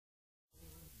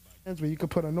where you could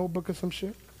put a notebook or some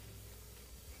shit.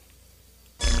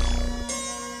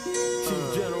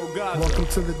 Welcome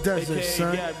to the desert,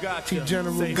 son. Chief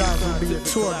General Gaza will be your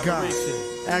tour guide.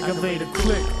 Aggravator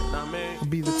Click will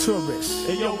be the tourist.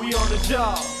 Hey yo, we on the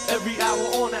job, every hour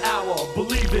on the hour.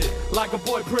 Believe it, like a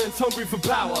boy prince hungry for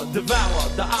power. Devour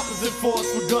the opposite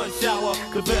force with gun shower.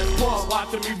 The best part,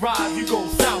 watching me ride, you go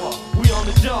sour. We on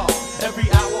the job, every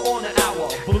hour on the hour.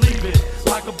 Believe it,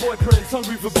 like a boy prince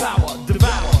hungry for power.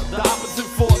 Devour the opposite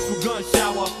force with gun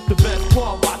shower. The best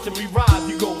part, watching me ride,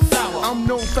 you go sour. I'm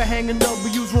known for hanging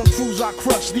W's on crews I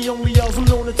crush. The only L's I'm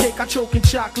known to take, I choke in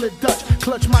chocolate Dutch.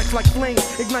 Clutch mics like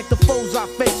flames, ignite the foes I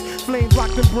face. Flames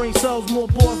locked in brain cells, more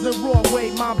balls than raw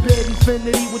weight. My bed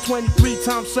infinity with 23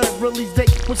 times served release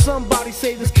date. When somebody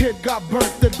say this kid got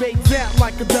burnt, debate that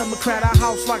like a Democrat, I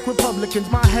house like Republicans.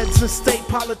 My head's in state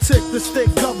politics, the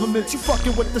state government. You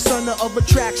fucking with the center of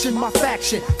attraction, my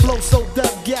faction. Flow so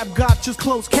dub, gab gotcha's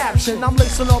closed caption. I'm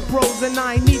lacing up pros and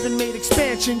I ain't even made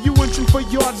expansion. You inching for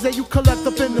yards that you collect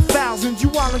up in the thousands. You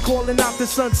wildin' calling out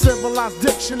this uncivilized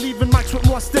diction, leaving mics with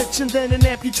more stitching than an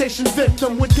amputation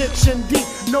victim with diction deep.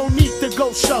 No need to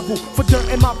go shovel for dirt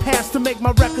in my past to make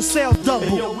my record sales double.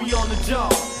 Hey yo, we on the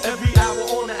job, every hour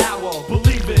on the hour.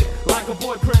 Believe it, like a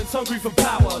boy prince hungry for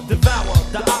power. Devour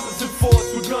the opposite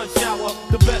force with gun shower.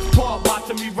 The best part,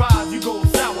 watching me rise, you go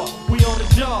sour. We on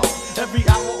the job, every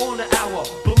hour on the hour.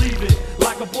 Believe it,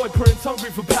 like a boy prince hungry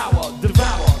for power.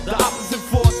 Devour the opposite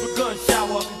force with gun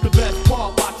shower. The best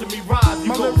part, watching me rise,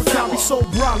 you go sour. My so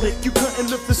brolic, you couldn't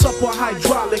lift this up with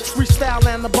hydraulics. Freestyle,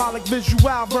 anabolic, visual,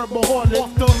 verbaholic.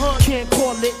 Off the hook, can't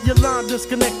call it, your line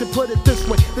disconnected. Put it this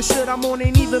way, the shit I'm on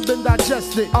ain't even been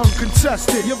digested.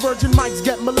 Uncontested, your virgin mics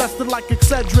get molested like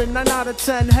Excedrin. 9 out of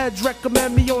 10 heads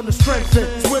recommend me on the strength.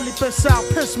 It's Willie piss out,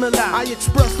 piss me loud. I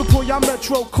express to pull your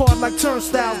metro card like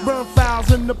turnstiles. Burn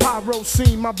files in the pyro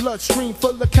scene. My bloodstream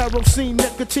full of kerosene,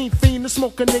 nicotine fiend. To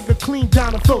smoke a nigga clean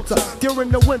down a filter. During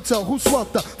the winter, who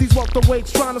swelter? These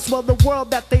welterweights trying to swell the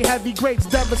world that they heavy grades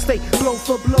devastate. Blow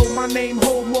for blow, my name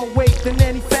hold more weight than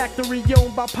any factory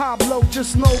owned by Pablo.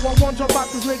 Just know I wonder about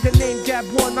this nigga named Gab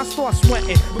 1. I start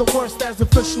sweating, the worst has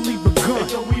officially begun.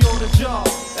 Hey yo, we on the job,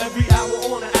 every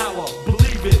hour on the hour.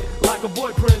 Believe it, like a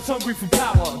boy prince hungry for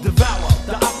power. Devour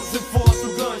the opposite force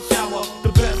with gun shower.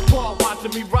 The best part,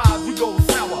 watching me rise, you go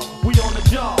sour. We on the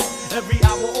job, every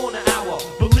hour on the hour.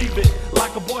 Believe it,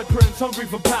 like a boy prince hungry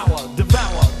for power.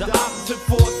 Devour the opposite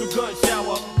force with gun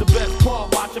shower. The best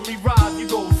part, watching me rise, you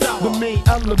go sour. The main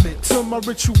element to my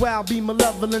ritual be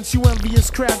malevolence. You envious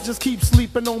crowd just keep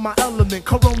sleeping on my element.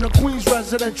 Corona Queens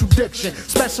residential diction,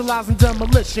 specialize in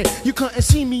demolition. You couldn't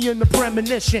see me in the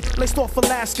premonition. Laced off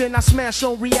Alaska and I smash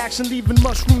on reaction, leaving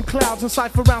mushroom clouds and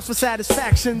cipher rounds for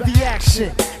satisfaction. The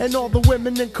action and all the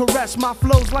women in caress my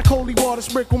flows like holy water.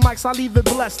 Sprinkle mics, I leave it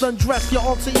blessed. Undress your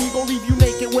alter ego, leave you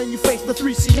naked when you face the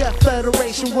 3CF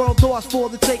Federation. World doors for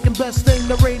the taking, best thing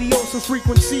the radio since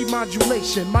frequency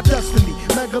modulation. My destiny,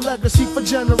 mega legacy for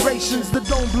generations. The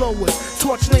dome blowers,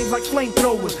 torch names like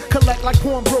flamethrowers, collect like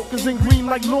pawnbrokers and green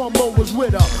like lawnmowers.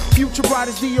 With a future bright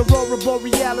as the aurora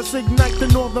borealis, ignite the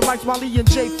northern lights while E and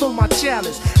J fill my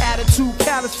chalice. Attitude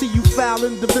callous to you foul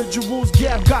individuals.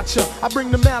 Gab gotcha, I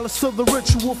bring the malice to the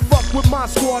ritual. Fuck with my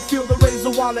squad, feel the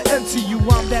razor while it enter you.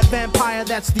 I'm that vampire,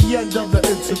 that's the end of the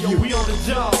interview. Hey yo, we on the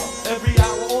job, every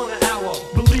hour on the hour.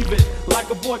 Believe it, like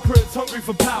a boy prince hungry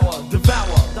for power.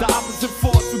 Devour the opposite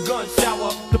force with gun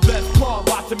shower. The best part,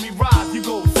 watching me rise, you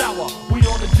go sour. We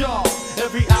on the job,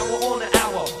 every hour on the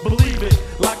hour. Believe it,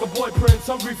 like a boy prince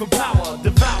hungry for power.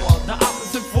 Devour the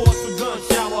opposite force with gun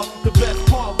shower. The best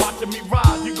part, watching me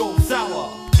rise, you go sour.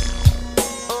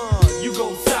 You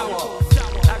go sour.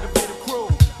 Aggravated crew,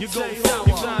 you go sour.